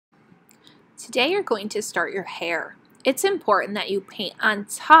Today you're going to start your hair. It's important that you paint on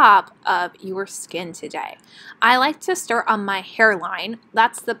top of your skin today. I like to start on my hairline.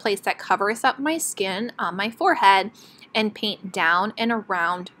 That's the place that covers up my skin on my forehead, and paint down and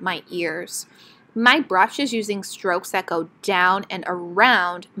around my ears. My brush is using strokes that go down and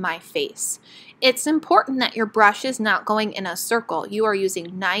around my face. It's important that your brush is not going in a circle. You are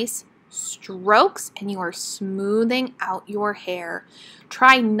using nice strokes and you are smoothing out your hair.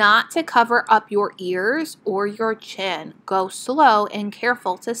 Try not to cover up your ears or your chin. Go slow and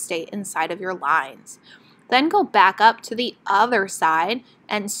careful to stay inside of your lines. Then go back up to the other side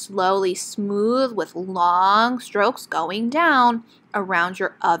and slowly smooth with long strokes going down around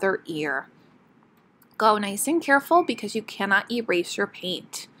your other ear. Go nice and careful because you cannot erase your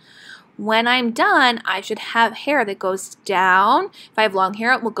paint. When I'm done, I should have hair that goes down. If I have long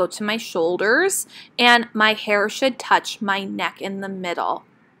hair, it will go to my shoulders, and my hair should touch my neck in the middle.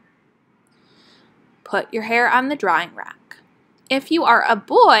 Put your hair on the drying rack. If you are a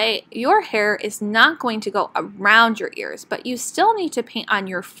boy, your hair is not going to go around your ears, but you still need to paint on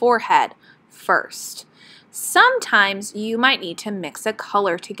your forehead first. Sometimes you might need to mix a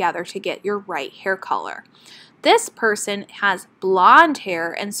color together to get your right hair color. This person has blonde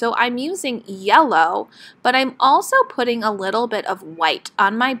hair, and so I'm using yellow, but I'm also putting a little bit of white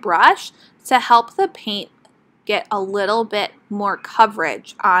on my brush to help the paint get a little bit more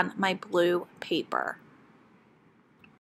coverage on my blue paper.